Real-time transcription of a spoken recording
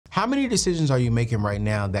How many decisions are you making right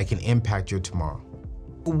now that can impact your tomorrow?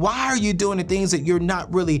 Why are you doing the things that you're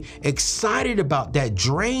not really excited about, that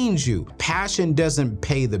drains you? Passion doesn't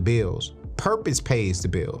pay the bills. Purpose pays the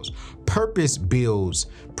bills. Purpose builds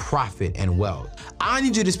profit and wealth. I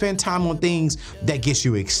need you to spend time on things that gets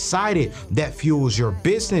you excited, that fuels your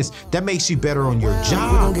business, that makes you better on your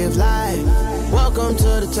job. We gon' give life. Welcome to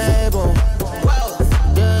the table. Welcome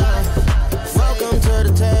to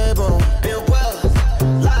the table. Build wealth,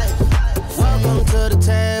 life. Welcome to the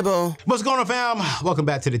table. What's going on, fam? Welcome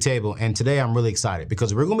back to the table. And today I'm really excited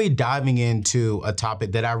because we're gonna be diving into a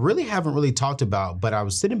topic that I really haven't really talked about, but I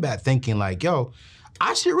was sitting back thinking like, yo,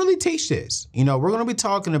 I should really teach this. You know, we're gonna be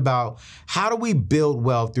talking about how do we build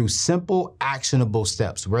wealth through simple, actionable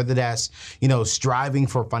steps, whether that's, you know, striving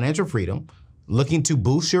for financial freedom, looking to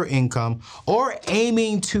boost your income, or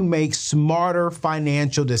aiming to make smarter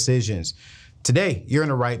financial decisions. Today, you're in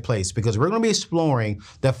the right place because we're gonna be exploring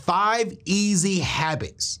the 5 easy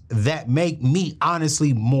habits that make me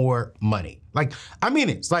honestly more money. Like, I mean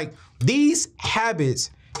it. It's like these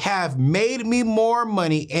habits have made me more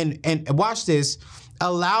money and watch this,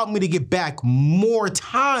 allowed me to get back more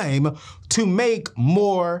time to make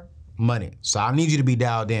more money. So I need you to be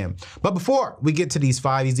dialed in. But before we get to these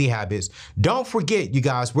 5 easy habits, don't forget, you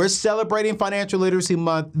guys, we're celebrating Financial Literacy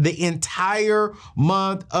Month the entire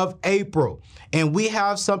month of April. And we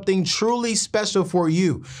have something truly special for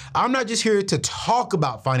you. I'm not just here to talk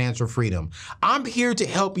about financial freedom. I'm here to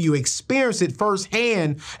help you experience it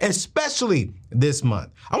firsthand, especially this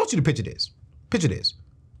month. I want you to picture this. Picture this.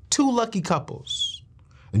 2 lucky couples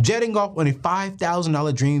jetting off on a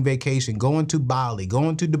 $5,000 dream vacation, going to Bali,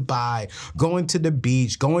 going to Dubai, going to the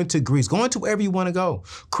beach, going to Greece, going to wherever you want to go,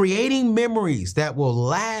 creating memories that will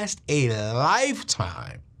last a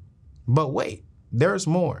lifetime. But wait, there's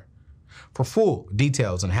more. For full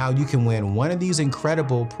details on how you can win one of these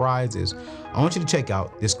incredible prizes, I want you to check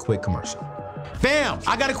out this quick commercial. Fam,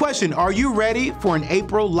 I got a question. Are you ready for an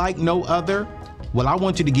April like no other? Well, I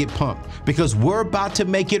want you to get pumped because we're about to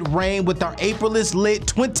make it rain with our April is Lit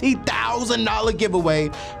 $20,000 giveaway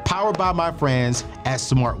powered by my friends at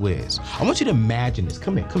SmartWiz. I want you to imagine this.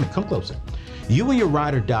 Come closer. You and your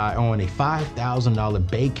ride or die are on a $5,000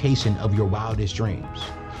 vacation of your wildest dreams.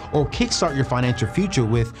 Or kickstart your financial future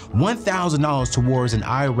with $1,000 towards an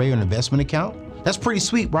IRA or an investment account. That's pretty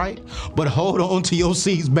sweet, right? But hold on to your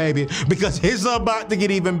seats, baby, because it's about to get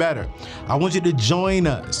even better. I want you to join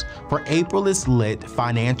us for April is Lit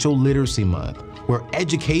Financial Literacy Month, where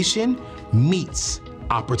education meets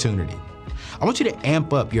opportunity. I want you to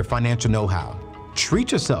amp up your financial know-how,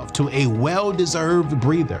 treat yourself to a well-deserved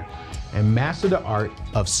breather, and master the art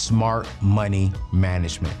of smart money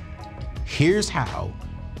management. Here's how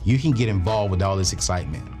you can get involved with all this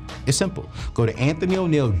excitement. It's simple. Go to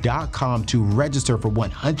AnthonyONeal.com to register for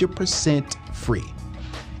 100% free.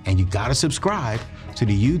 And you gotta subscribe to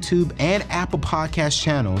the YouTube and Apple Podcast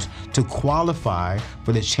channels to qualify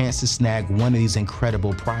for the chance to snag one of these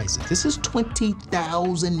incredible prizes. This is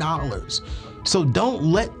 $20,000. So don't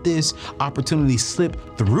let this opportunity slip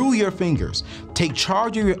through your fingers. Take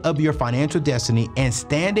charge of your financial destiny and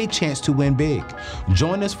stand a chance to win big.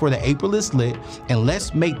 Join us for the April is Lit, and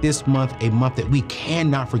let's make this month a month that we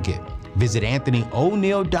cannot forget. Visit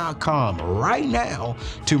AnthonyONeal.com right now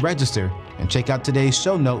to register and check out today's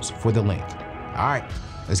show notes for the link. All right,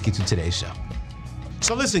 let's get to today's show.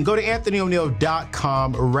 So listen, go to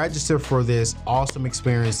AnthonyONeal.com, register for this awesome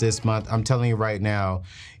experience this month. I'm telling you right now,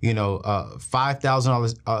 you know,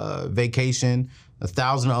 $5,000 vacation,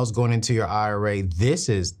 $1,000 going into your IRA. This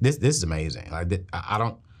is amazing. Like, this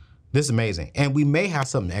is amazing. And we may have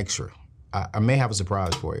something extra. I may have a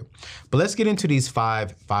surprise for you. But let's get into these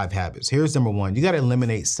five habits. Here's number 1. You got to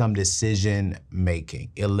eliminate some decision making.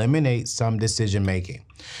 Eliminate some decision making.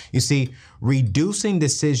 You see, reducing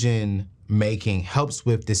decision making helps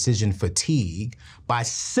with decision fatigue by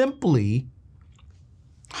simply,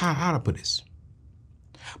 how to put this?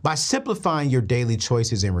 By simplifying your daily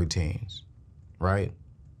choices and routines, right?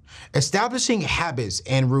 Establishing habits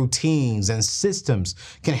and routines and systems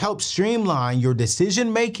can help streamline your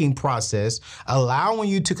decision-making process, allowing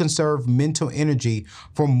you to conserve mental energy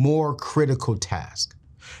for more critical tasks.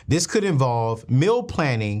 This could involve meal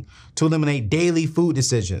planning to eliminate daily food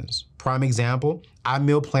decisions. Prime example, I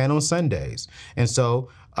meal plan on Sundays. And so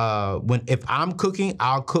if I'm cooking,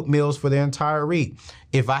 I'll cook meals for the entire week.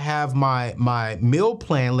 If I have my meal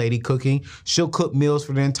plan lady cooking, she'll cook meals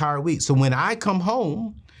for the entire week. So when I come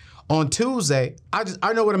home, On Tuesday,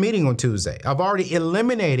 I know what I'm eating on Tuesday. I've already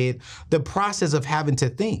eliminated the process of having to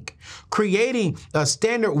think. Creating a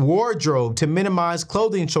standard wardrobe to minimize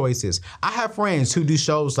clothing choices. I have friends who do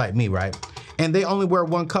shows like me, right? And they only wear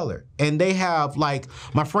one color. And they have, like,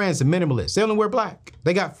 my friends, the minimalists, they only wear black.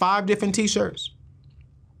 They got 5 different t-shirts.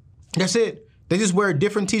 That's it. They just wear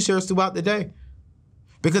different t-shirts throughout the day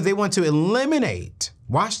because they want to eliminate,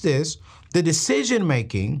 watch this, the decision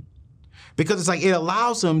making, because it's like it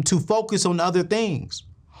allows them to focus on other things,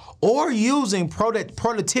 or using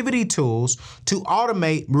productivity tools to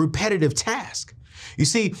automate repetitive tasks. You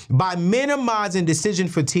see, by minimizing decision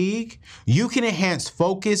fatigue, you can enhance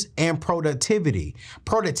focus and productivity,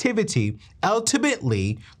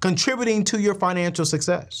 ultimately contributing to your financial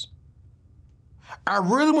success. I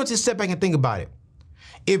really want you to step back and think about it.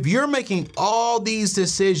 If you're making all these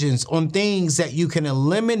decisions on things that you can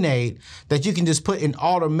eliminate, that you can just put in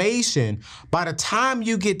automation, by the time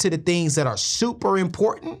you get to the things that are super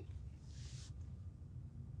important,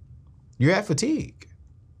 you're at fatigue.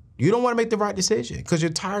 You don't want to make the right decision because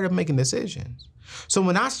you're tired of making decisions. So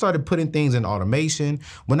when I started putting things in automation,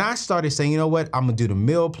 when I started saying, you know what, I'm gonna do the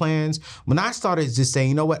meal plans, when I started just saying,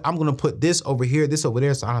 you know what, I'm gonna put this over here, this over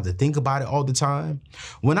there, so I don't have to think about it all the time.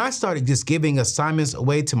 When I started just giving assignments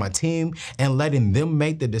away to my team and letting them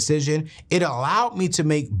make the decision, it allowed me to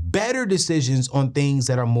make better decisions on things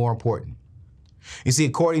that are more important. You see,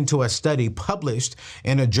 according to a study published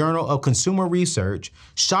in a journal of consumer research,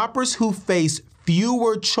 shoppers who face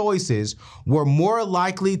fewer choices were more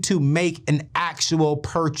likely to make an actual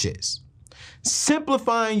purchase.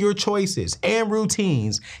 Simplifying your choices and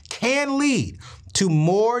routines can lead to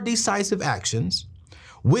more decisive actions,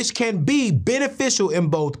 which can be beneficial in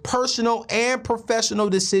both personal and professional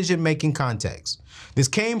decision-making contexts. This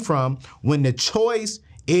came from When the Choice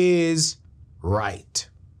is Right.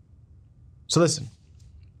 So listen.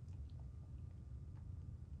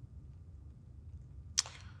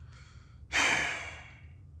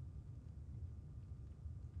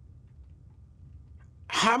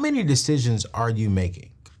 How many decisions are you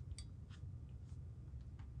making?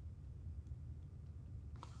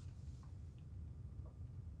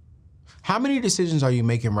 How many decisions are you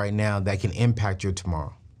making right now that can impact your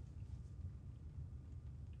tomorrow?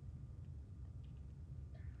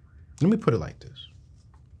 Let me put it like this.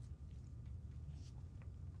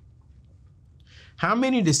 How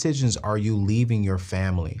many decisions are you leaving your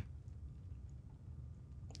family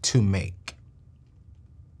to make?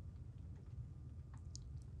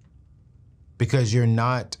 Because you're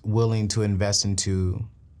not willing to invest into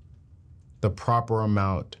the proper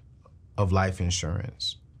amount of life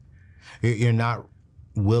insurance. You're not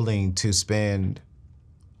willing to spend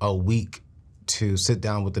a week to sit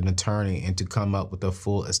down with an attorney and to come up with a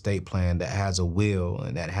full estate plan that has a will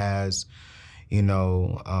and that has,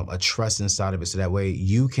 a trust inside of it. So that way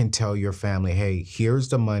you can tell your family, hey, here's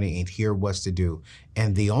the money and here's what's to do.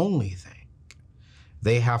 And the only thing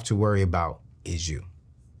they have to worry about is you.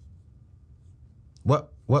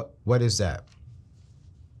 What is that?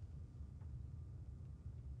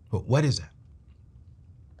 What is that?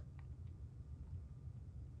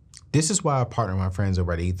 This is why I partner with my friends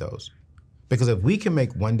over at Ethos. Because if we can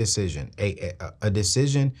make one decision, a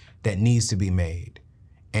decision that needs to be made,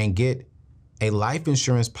 and get a life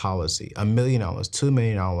insurance policy, $1 million, $2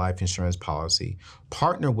 million life insurance policy,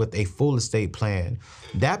 partner with a full estate plan,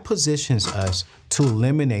 that positions us to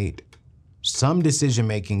eliminate some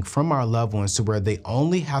decision-making from our loved ones to where they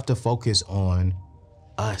only have to focus on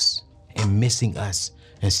us and missing us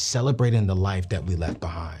and celebrating the life that we left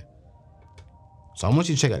behind. So I want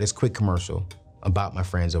you to check out this quick commercial about my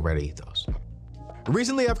friends over at Ethos.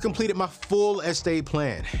 Recently, I've completed my full estate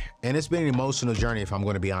plan, and it's been an emotional journey, if I'm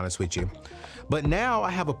going to be honest with you. But now I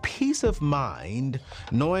have a peace of mind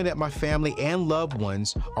knowing that my family and loved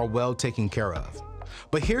ones are well taken care of.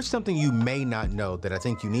 But here's something you may not know that I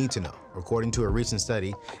think you need to know. According to a recent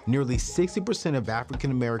study, nearly 60% of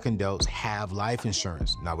African American adults have life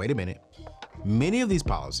insurance. Now, wait a minute. Many of these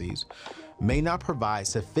policies may not provide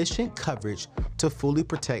sufficient coverage to fully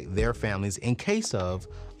protect their families in case of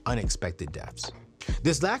unexpected deaths.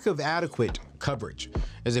 This lack of adequate coverage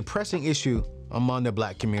is a pressing issue among the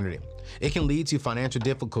Black community. It can lead to financial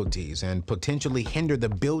difficulties and potentially hinder the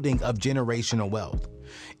building of generational wealth.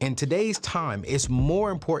 In today's time, it's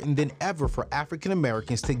more important than ever for African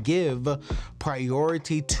Americans to give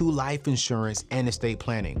priority to life insurance and estate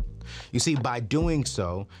planning. You see, by doing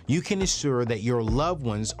so, you can ensure that your loved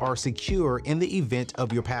ones are secure in the event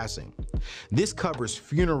of your passing. This covers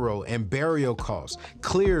funeral and burial costs,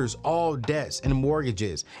 clears all debts and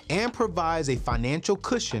mortgages, and provides a financial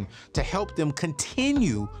cushion to help them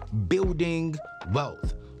continue building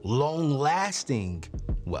wealth long-lasting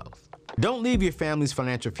wealth. Don't leave your family's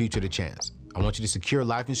financial future to chance. I want you to secure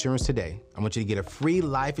life insurance today. I want you to get a free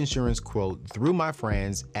life insurance quote through my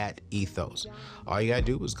friends at Ethos. All you gotta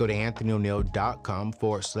do is go to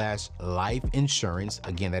anthonyoneal.com/life insurance.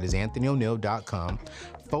 Again, that is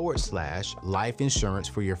anthonyoneal.com/life insurance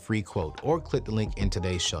for your free quote, or click the link in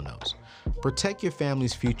today's show notes. Protect your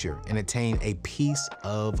family's future and attain a peace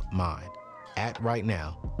of mind. Act right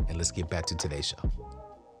now, and let's get back to today's show.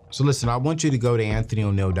 So listen, I want you to go to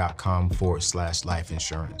anthonyoneal.com/life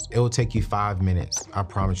insurance. It will take you 5 minutes. I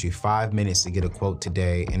promise you, 5 minutes to get a quote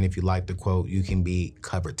today. And if you like the quote, you can be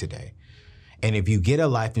covered today. And if you get a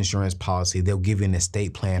life insurance policy, they'll give you an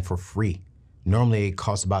estate plan for free. Normally it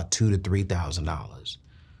costs about $2,000 to $3,000.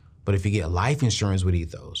 But if you get life insurance with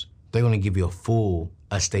Ethos, they're gonna give you a full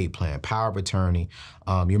estate plan, power of attorney,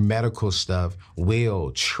 your medical stuff,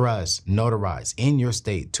 will, trust, notarized in your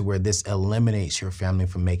state, to where this eliminates your family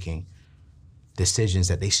from making decisions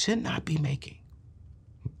that they should not be making.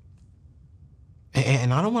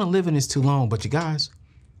 And I don't want to live in this too long, but you guys,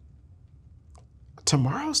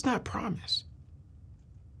 tomorrow's not promised.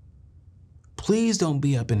 Please don't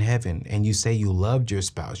be up in heaven and you say you loved your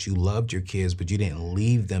spouse, you loved your kids, but you didn't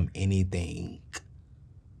leave them anything.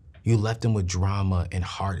 You left them with drama and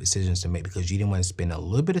hard decisions to make because you didn't want to spend a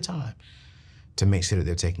little bit of time to make sure that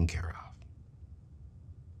they're taken care of.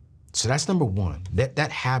 So that's number one.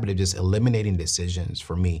 That habit of just eliminating decisions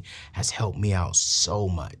for me has helped me out so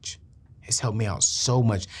much. It's helped me out so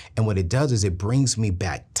much. And what it does is it brings me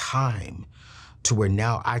back time to where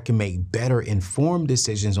now I can make better informed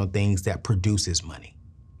decisions on things that produces money.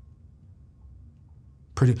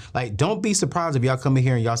 Like, don't be surprised if y'all come in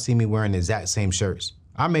here and y'all see me wearing the exact same shirts.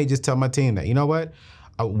 I may just tell my team that, you know what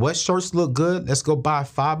shirts look good? Let's go buy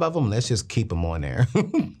 5 of them. Let's just keep them on there.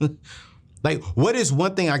 Like, what is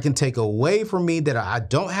one thing I can take away from me that I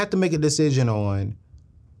don't have to make a decision on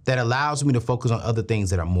that allows me to focus on other things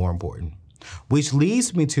that are more important? Which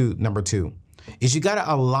leads me to number 2, is you gotta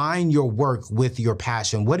align your work with your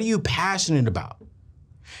passion. What are you passionate about?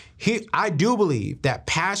 Here, I do believe that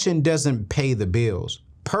passion doesn't pay the bills.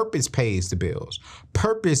 Purpose pays the bills.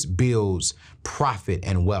 Purpose builds profit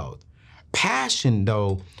and wealth. Passion,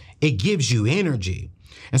 though, it gives you energy.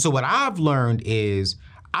 And so what I've learned is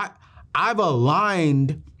I've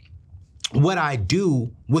aligned what I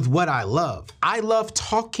do with what I love. I love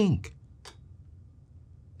talking.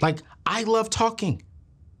 Like, I love talking.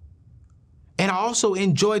 And I also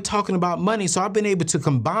enjoy talking about money. So I've been able to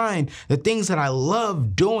combine the things that I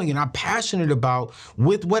love doing and I'm passionate about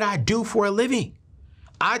with what I do for a living.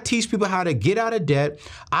 I teach people how to get out of debt.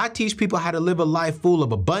 I teach people how to live a life full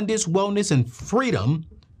of abundance, wellness, and freedom.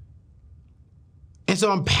 And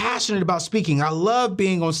so I'm passionate about speaking. I love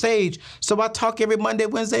being on stage. So I talk every Monday,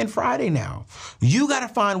 Wednesday, and Friday now. You got to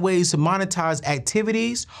find ways to monetize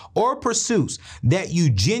activities or pursuits that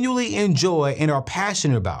you genuinely enjoy and are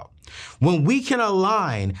passionate about. When we can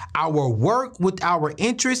align our work with our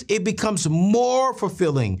interests, it becomes more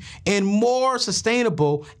fulfilling and more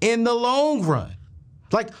sustainable in the long run.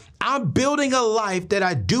 Like, I'm building a life that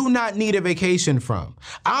I do not need a vacation from.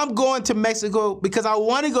 I'm going to Mexico because I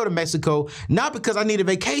want to go to Mexico, not because I need a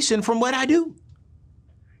vacation from what I do.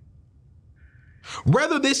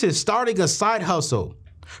 Whether this is starting a side hustle,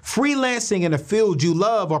 freelancing in a field you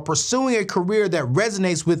love, or pursuing a career that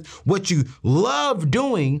resonates with what you love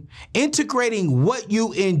doing, integrating what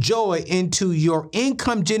you enjoy into your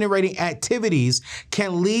income generating activities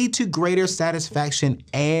can lead to greater satisfaction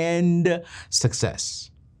and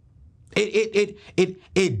success.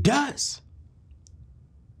 It does.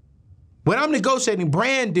 When I'm negotiating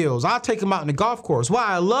brand deals, I'll take them out in the golf course. Why?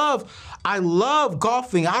 I love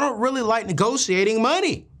golfing. I don't really like negotiating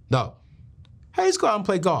money. No. Hey, let's go out and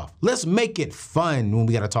play golf. Let's make it fun when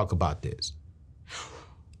we got to talk about this.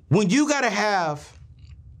 When you got to have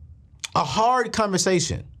a hard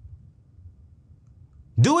conversation,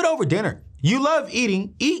 do it over dinner. You love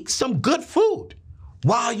eating, eat some good food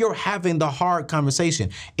while you're having the hard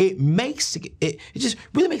conversation. It just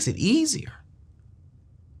really makes it easier.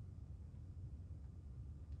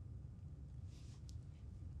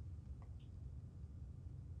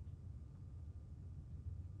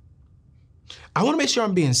 I want to make sure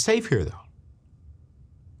I'm being safe here, though.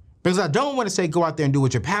 Because I don't want to say go out there and do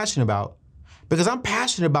what you're passionate about, because I'm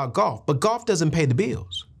passionate about golf, but golf doesn't pay the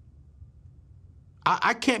bills.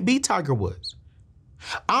 I can't be Tiger Woods.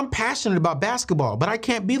 I'm passionate about basketball, but I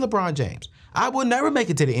can't be LeBron James. I will never make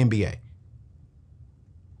it to the NBA.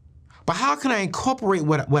 But how can I incorporate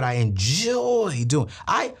what I enjoy doing?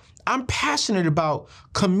 I I'm passionate about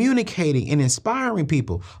communicating and inspiring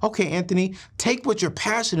people. Okay, Anthony, take what you're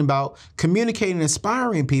passionate about, communicating and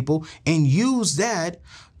inspiring people, and use that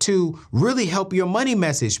to really help your money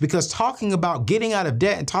message, because talking about getting out of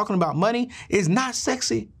debt and talking about money is not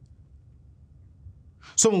sexy.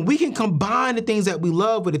 So when we can combine the things that we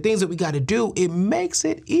love with the things that we got to do, it makes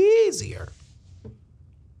it easier.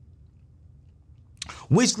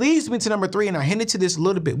 Which leads me to number 3, and I hinted to this a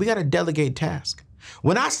little bit. We got to delegate tasks.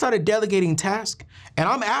 When I started delegating tasks, and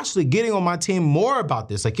I'm actually getting on my team more about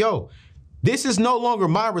this, like, yo, this is no longer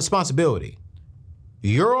my responsibility.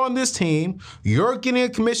 You're on this team, you're getting a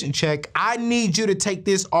commission check. I need you to take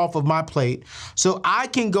this off of my plate so I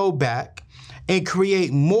can go back and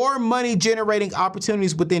create more money generating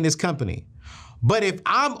opportunities within this company. But if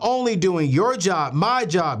I'm only doing your job, my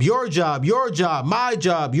job, your job, your job, my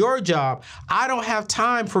job, your job, I don't have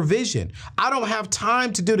time for vision. I don't have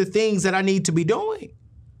time to do the things that I need to be doing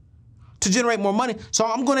to generate more money. So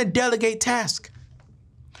I'm going to delegate tasks.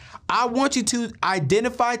 I want you to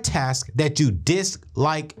identify tasks that you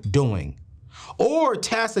dislike doing, or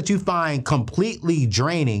tasks that you find completely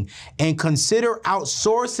draining, and consider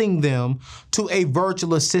outsourcing them to a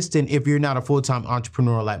virtual assistant if you're not a full-time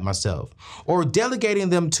entrepreneur like myself, or delegating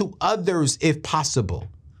them to others if possible.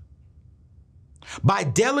 By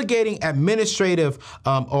delegating administrative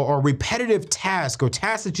or repetitive tasks or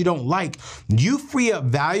tasks that you don't like, you free up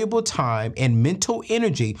valuable time and mental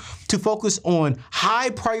energy to focus on high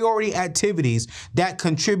priority activities that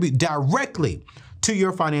contribute directly to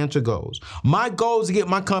your financial goals. My goal is to get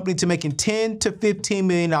my company to making $10 to $15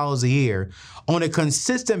 million a year on a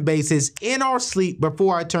consistent basis in our sleep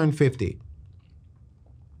before I turn 50.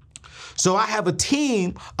 So I have a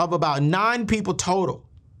team of about 9 people total.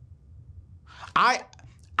 I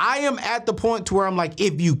am at the point to where I'm like,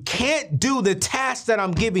 if you can't do the task that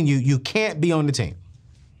I'm giving you, you can't be on the team.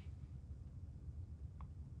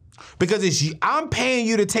 Because I'm paying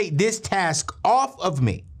you to take this task off of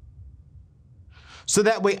me, so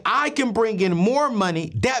that way I can bring in more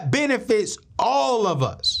money that benefits all of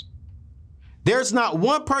us. There's not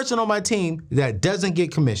one person on my team that doesn't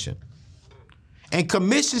get commission. And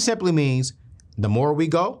commission simply means the more we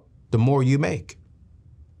go, the more you make.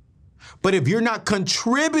 But if you're not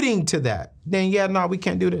contributing to that, then yeah, no, we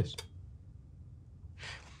can't do this.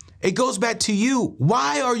 It goes back to you.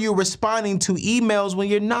 Why are you responding to emails when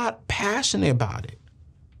you're not passionate about it?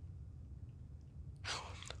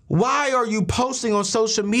 Why are you posting on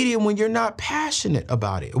social media when you're not passionate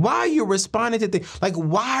about it? Why are you responding to things? Like,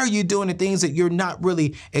 why are you doing the things that you're not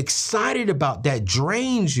really excited about, that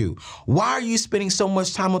drains you? Why are you spending so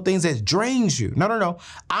much time on things that drains you? No.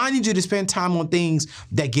 I need you to spend time on things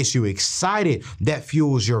that gets you excited, that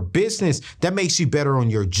fuels your business, that makes you better on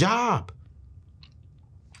your job.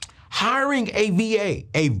 Hiring a VA,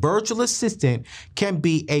 a virtual assistant, can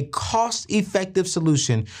be a cost-effective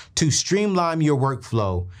solution to streamline your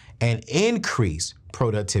workflow and increase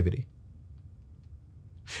productivity.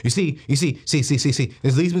 You see. This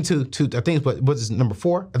leads me to I think, what is number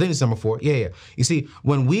 4? I think it's number 4. Yeah. You see,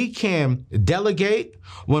 when we can delegate,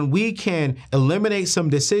 when we can eliminate some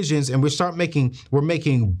decisions, and we're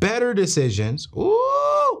making better decisions.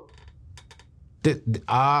 Ooh.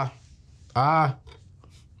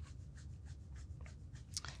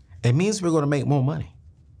 It means we're going to make more money.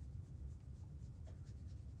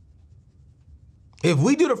 If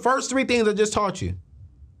we do the first 3 things I just taught you,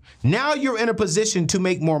 now you're in a position to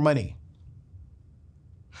make more money.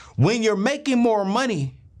 When you're making more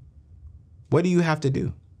money, what do you have to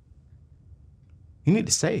do? You need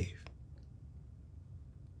to save.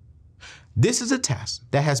 This is a task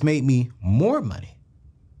that has made me more money.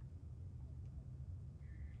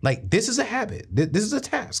 Like, this is a habit. This is a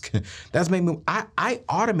task that's made me, I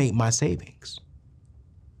automate my savings.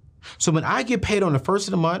 So when I get paid on the 1st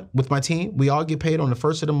of the month with my team, we all get paid on the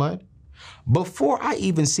 1st of the month. Before I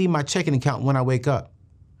even see my checking account when I wake up,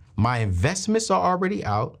 my investments are already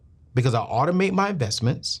out because I automate my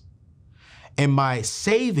investments, and my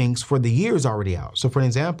savings for the year is already out. So for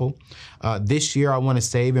example, this year I want to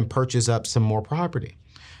save and purchase up some more property.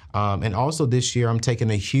 And also this year, I'm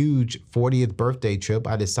taking a huge 40th birthday trip.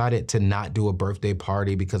 I decided to not do a birthday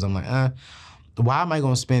party because I'm like, why am I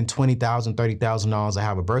going to spend $20,000, $30,000 to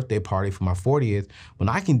have a birthday party for my 40th when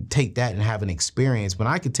I can take that and have an experience, when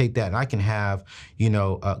I can take that and I can have,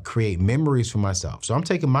 create memories for myself. So I'm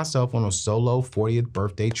taking myself on a solo 40th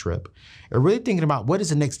birthday trip and really thinking about what does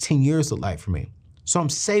the next 10 years look like for me. So I'm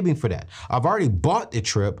saving for that. I've already bought the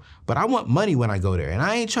trip, but I want money when I go there. And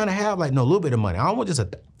I ain't trying to have like no little bit of money. I don't want just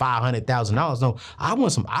 $500,000. No, I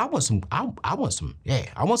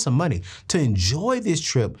want some money to enjoy this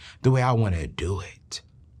trip the way I want to do it.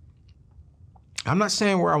 I'm not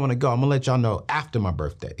saying where I want to go. I'm going to let y'all know after my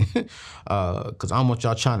birthday because I don't want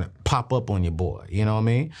y'all trying to pop up on your boy. You know what I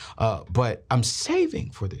mean? But I'm saving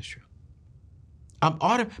for this year.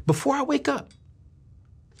 Before I wake up.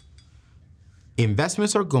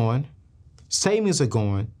 Investments are going. Savings are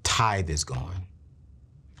going. Tithe is going.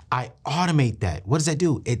 I automate that. What does that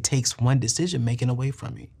do? It takes one decision making away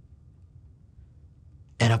from me.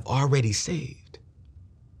 And I've already saved.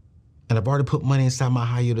 And I've already put money inside my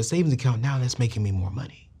high yield savings account. Now that's making me more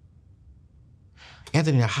money.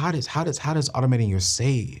 Anthony, now how does automating your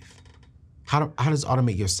how does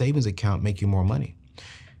automate your savings account make you more money?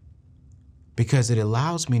 Because it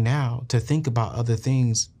allows me now to think about other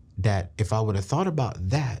things that if I would have thought about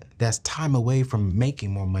that's time away from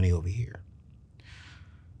making more money over here.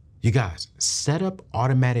 You guys, set up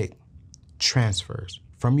automatic transfers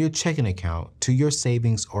from your checking account to your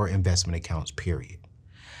savings or investment accounts, period.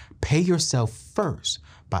 Pay yourself first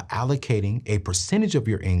by allocating a percentage of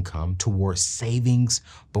your income towards savings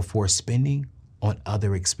before spending on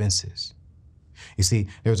other expenses. You see,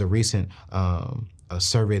 there was a recent a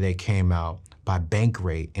survey that came out by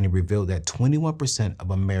Bankrate, and it revealed that 21%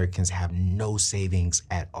 of Americans have no savings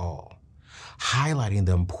at all, highlighting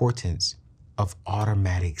the importance of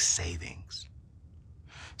automatic savings.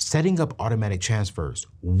 Setting up automatic transfers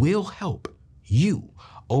will help you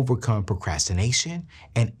overcome procrastination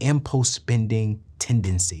and impulse spending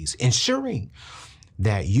tendencies, ensuring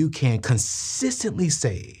that you can consistently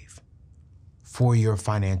save for your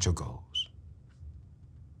financial goals.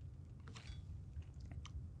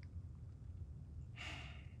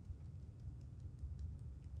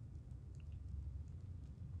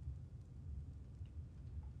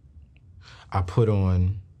 I put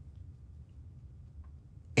on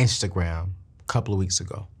Instagram a couple of weeks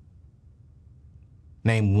ago.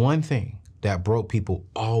 Name one thing that broke people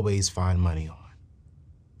always find money on.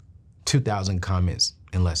 2,000 comments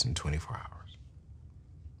in less than 24 hours.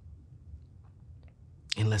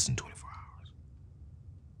 In less than 24 hours.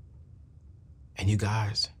 And you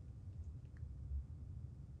guys,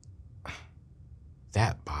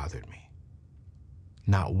 that bothered me.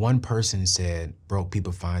 Not one person said broke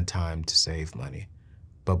people find time to save money,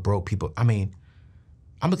 but broke people, I mean,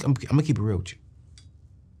 I'm gonna keep it real with you.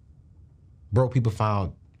 Broke people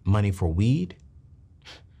found money for weed.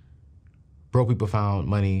 Broke people found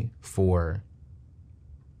money for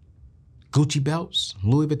Gucci belts,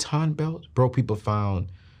 Louis Vuitton belts. Broke people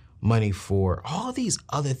found money for all these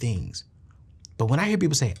other things. But when I hear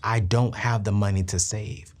people say, I don't have the money to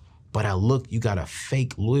save, but I look, you got a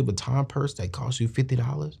fake Louis Vuitton purse that costs you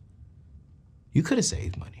 $50, you could have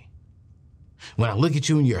saved money. When I look at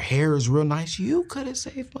you and your hair is real nice, you could have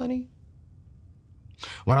saved money.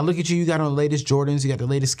 When I look at you, you got on the latest Jordans, you got the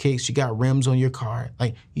latest kicks, you got rims on your car.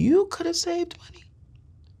 Like, you could have saved money,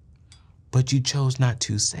 but you chose not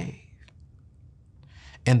to save.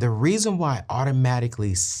 And the reason why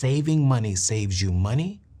automatically saving money saves you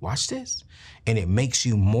money, watch this, and it makes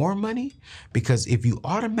you more money, because if you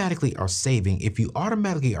automatically are saving, if you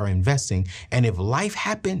automatically are investing, and if life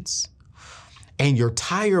happens and your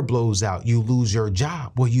tire blows out, you lose your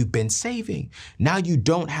job, well, you've been saving. Now you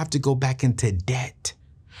don't have to go back into debt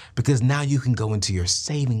because now you can go into your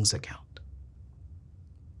savings account.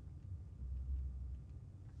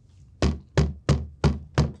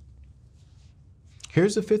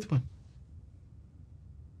 Here's the fifth one.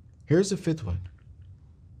 Here's the fifth one.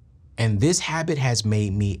 And this habit has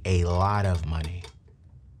made me a lot of money.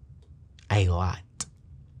 A lot.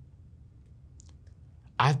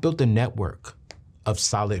 I've built a network of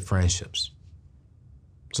solid friendships.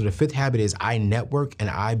 So the fifth habit is I network and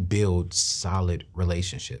I build solid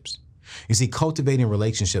relationships. You see, cultivating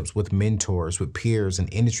relationships with mentors, with peers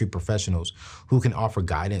and industry professionals who can offer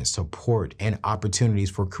guidance, support, and opportunities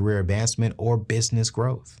for career advancement or business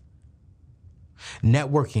growth.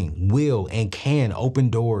 Networking will and can open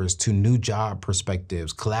doors to new job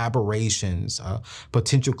perspectives, collaborations,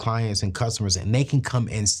 potential clients and customers, and they can come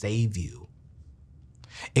and save you.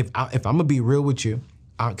 If I'm gonna be real with you,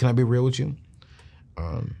 can I be real with you?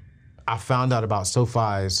 I found out about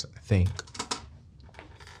SoFi's Think,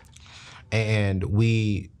 and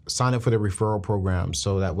we signed up for the referral program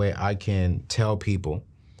so that way I can tell people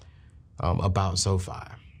about SoFi.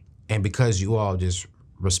 And because you all just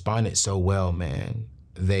responded so well, man,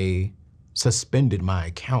 they suspended my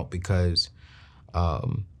account because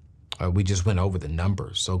we just went over the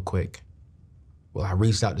numbers so quick. Well, I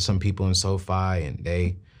reached out to some people in SoFi and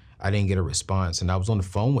I didn't get a response. And I was on the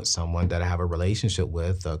phone with someone that I have a relationship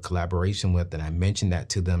with, a collaboration with, and I mentioned that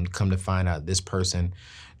to them. Come to find out this person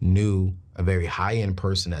knew a very high-end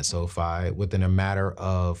person at SoFi within a matter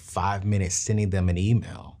of 5 minutes sending them an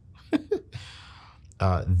email.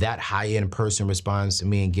 that high-end person responds to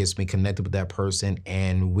me and gets me connected with that person,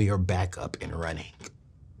 and we are back up and running.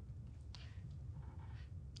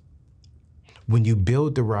 When you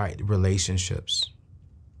build the right relationships,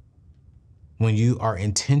 when you are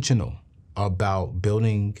intentional about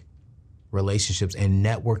building relationships and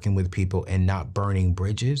networking with people and not burning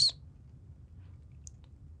bridges,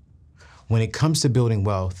 when it comes to building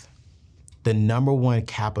wealth, the number one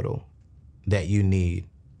capital that you need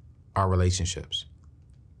are relationships.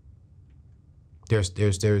 There's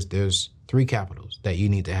three capitals that you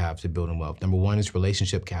need to have to build wealth. Number one is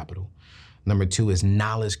relationship capital. Number two is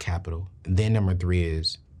knowledge capital. And then number three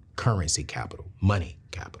is currency capital, money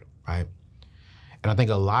capital, right? And I think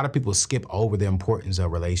a lot of people skip over the importance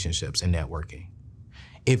of relationships and networking.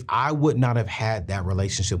 If I would not have had that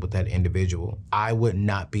relationship with that individual, I would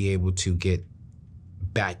not be able to get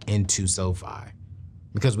back into SoFi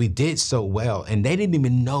because we did so well and they didn't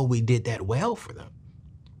even know we did that well for them.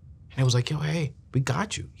 And it was like, yo, hey, we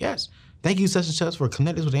got you. Yes. Thank you, such and such, for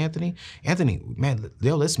connecting with Anthony. Anthony, man,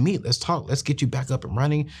 yo, let's meet, let's talk, let's get you back up and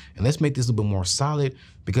running, and let's make this a little bit more solid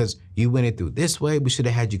because you went in through this way. We should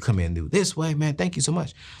have had you come in through this way, man. Thank you so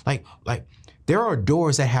much. Like there are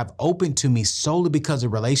doors that have opened to me solely because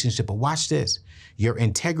of relationship. But watch this. Your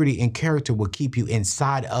integrity and character will keep you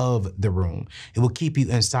inside of the room. It will keep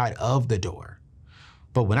you inside of the door.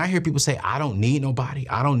 But when I hear people say, I don't need nobody,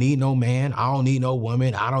 I don't need no man, I don't need no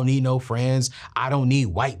woman, I don't need no friends, I don't need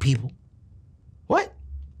white people. What?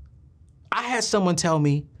 I had someone tell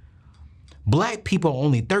me, black people are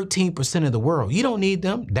only 13% of the world. You don't need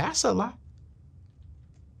them. That's a lie.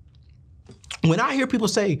 When I hear people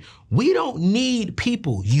say, we don't need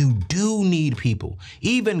people, you do need people.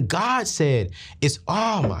 Even God said, it's,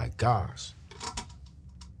 oh my gosh.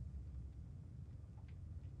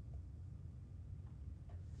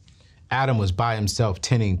 Adam was by himself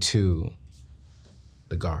tending to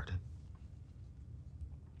the garden.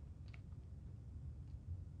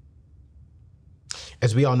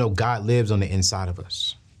 As we all know, God lives on the inside of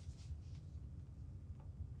us.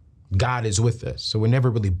 God is with us, so we're never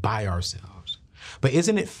really by ourselves. But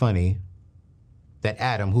isn't it funny that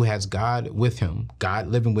Adam, who has God with him, God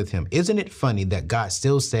living with him, isn't it funny that God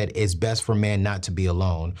still said it's best for man not to be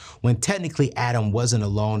alone, when technically Adam wasn't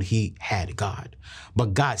alone, he had God.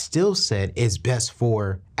 But God still said it's best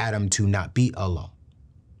for Adam to not be alone.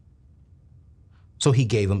 So he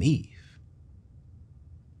gave him Eve.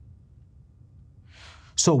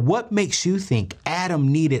 So what makes you think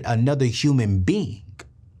Adam needed another human being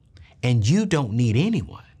and you don't need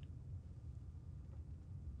anyone?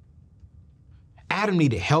 Adam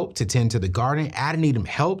needed help to tend to the garden. Adam needed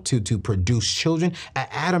help to produce children.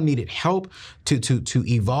 Adam needed help to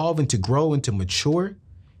evolve and to grow and to mature.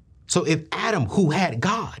 So if Adam, who had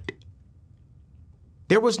God,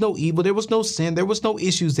 there was no evil, there was no sin, there was no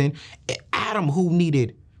issues in Adam,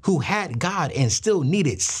 who had God and still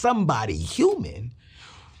needed somebody human,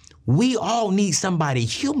 we all need somebody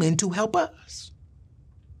human to help us.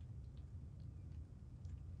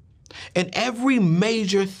 And every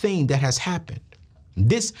major thing that has happened,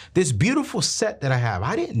 this beautiful set that I have,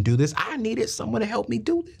 I didn't do this. I needed someone to help me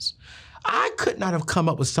do this. I could not have come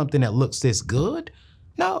up with something that looks this good.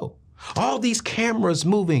 No. All these cameras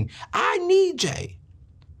moving, I need Jay.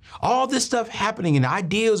 All this stuff happening and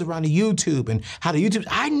ideas around the YouTube and how the YouTube,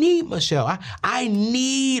 I need Michelle. I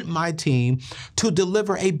need my team to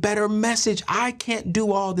deliver a better message. I can't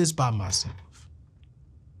do all this by myself.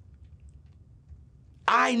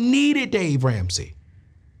 I needed Dave Ramsey.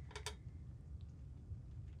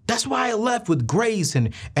 That's why I left with grace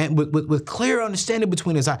and with clear understanding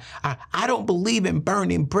between us. I don't believe in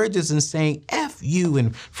burning bridges and saying F you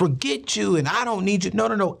and forget you and I don't need you.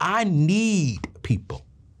 No. I need people.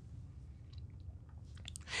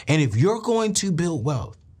 And if you're going to build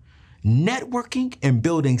wealth, networking and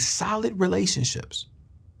building solid relationships,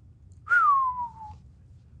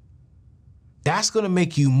 that's going to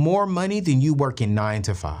make you more money than you working 9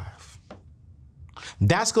 to 5.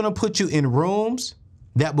 That's going to put you in rooms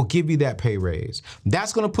that will give you that pay raise.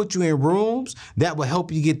 That's going to put you in rooms that will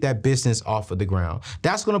help you get that business off of the ground.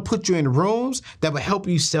 That's going to put you in rooms that will help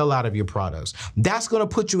you sell out of your products. That's going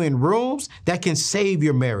to put you in rooms that can save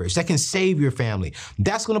your marriage, that can save your family.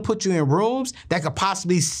 That's going to put you in rooms that could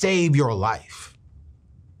possibly save your life.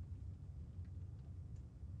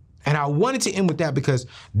 And I wanted to end with that because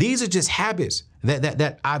these are just habits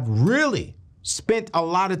that I've really spent a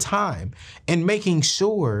lot of time in making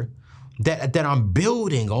sure that I'm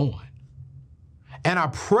building on. And I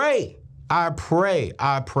pray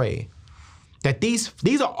that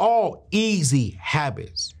these are all easy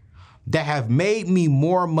habits that have made me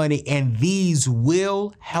more money, and these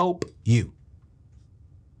will help you.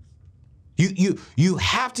 You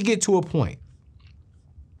have to get to a point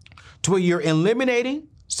to where you're eliminating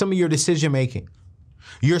some of your decision making.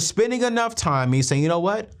 You're spending enough time me saying, you know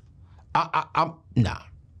what? I'm not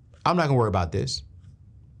gonna worry about this.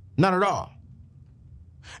 Not at all.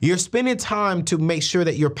 You're spending time to make sure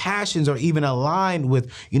that your passions are even aligned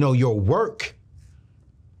with, your work.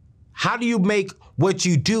 How do you make what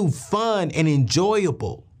you do fun and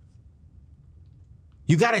enjoyable?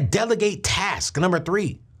 You gotta delegate tasks. Number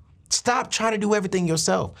 3, stop trying to do everything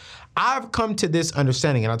yourself. I've come to this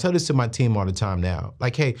understanding, and I tell this to my team all the time now.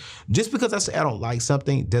 Like, hey, just because I say I don't like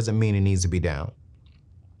something doesn't mean it needs to be down.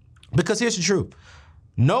 Because here's the truth.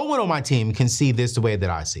 No one on my team can see this the way that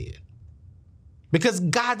I see it. Because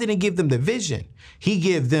God didn't give them the vision. He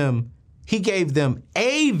gave them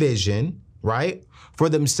a vision, right, for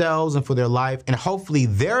themselves and for their life. And hopefully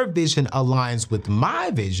their vision aligns with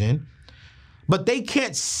my vision. But they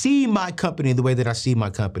can't see my company the way that I see my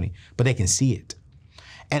company, but they can see it.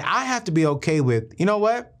 And I have to be okay with, you know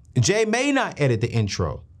what? Jay may not edit the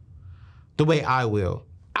intro the way I will.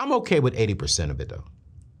 I'm okay with 80% of it though.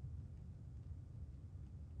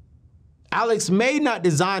 Alex may not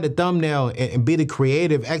design the thumbnail and be the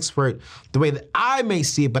creative expert the way that I may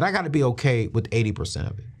see it, but I gotta be okay with 80%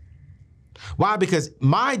 of it. Why? Because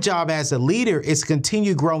my job as a leader is to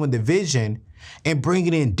continue growing the vision and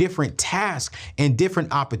bringing in different tasks and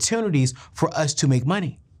different opportunities for us to make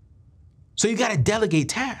money. So you gotta delegate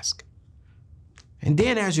tasks. And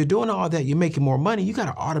then as you're doing all that, you're making more money, you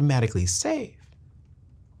gotta automatically save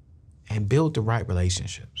and build the right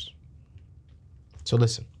relationships. So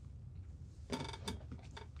listen,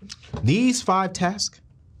 these 5 tasks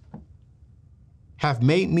have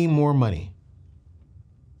made me more money,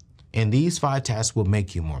 and these 5 tasks will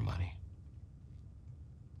make you more money.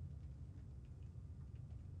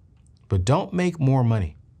 But don't make more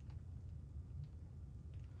money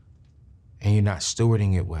and you're not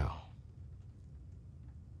stewarding it well.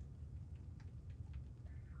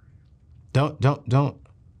 Don't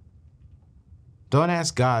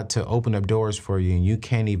ask God to open up doors for you and you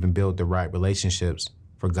can't even build the right relationships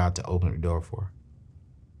for God to open the door for.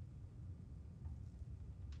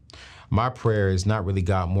 My prayer is not really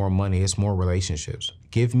God more money, it's more relationships.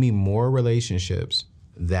 Give me more relationships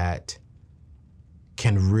that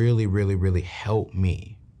can really, really, really help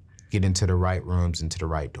me get into the right rooms, into the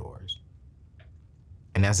right doors.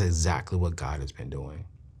 And that's exactly what God has been doing.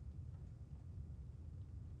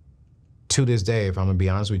 To this day, if I'm gonna be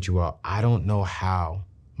honest with you all, I don't know how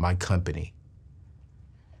my company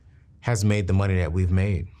has made the money that we've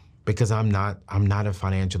made, because I'm not a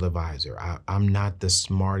financial advisor. I'm not the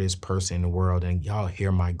smartest person in the world, and y'all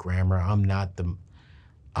hear my grammar. I'm not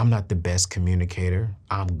the best communicator.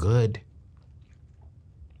 I'm good.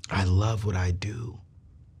 I love what I do.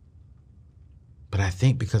 But I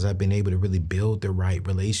think because I've been able to really build the right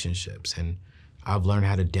relationships, and I've learned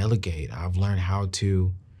how to delegate, I've learned how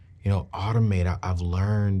to, automate, I've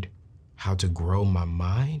learned how to grow my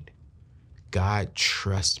mind, God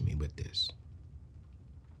trusts me with this.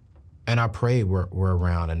 And I pray we're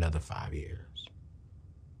around another 5 years.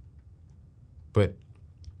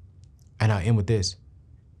 And I'll end with this.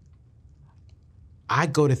 I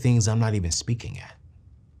go to things I'm not even speaking at.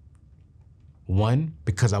 1,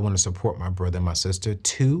 because I want to support my brother and my sister.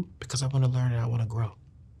 2, because I want to learn and I want to grow.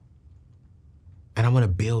 And I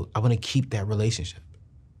want to keep that relationship.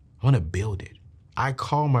 I want to build it. I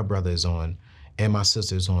call my brothers on and my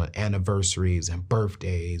sisters on anniversaries and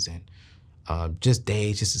birthdays and just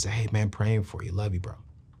days just to say, hey man, praying for you, love you, bro.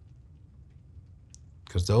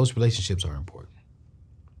 Because those relationships are important.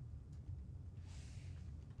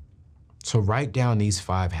 So write down these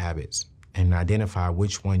 5 habits and identify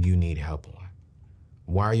which one you need help on.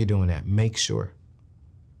 Why are you doing that? Make sure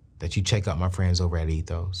that you check out my friends over at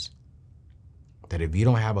Ethos. That if you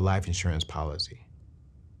don't have a life insurance policy,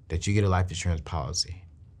 that you get a life insurance policy.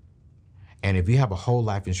 And if you have a whole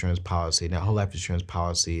life insurance policy, that whole life insurance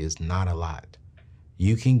policy is not a lot.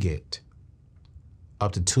 You can get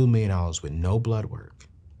up to $2 million with no blood work,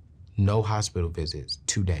 no hospital visits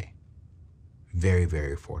today. Very,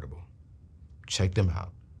 very affordable. Check them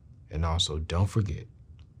out. And also don't forget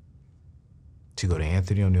to go to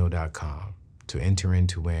AnthonyONeal.com to enter in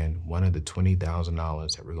to win one of the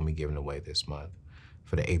 $20,000 that we're gonna be giving away this month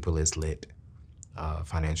for the April is Lit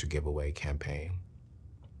financial giveaway campaign.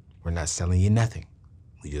 We're not selling you nothing.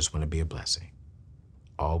 We just want to be a blessing.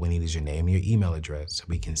 All we need is your name and your email address so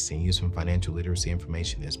we can send you some financial literacy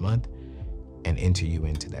information this month and enter you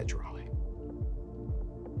into that drawing.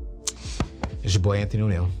 It's your boy, Anthony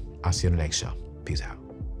ONeal. I'll see you on the next show. Peace out.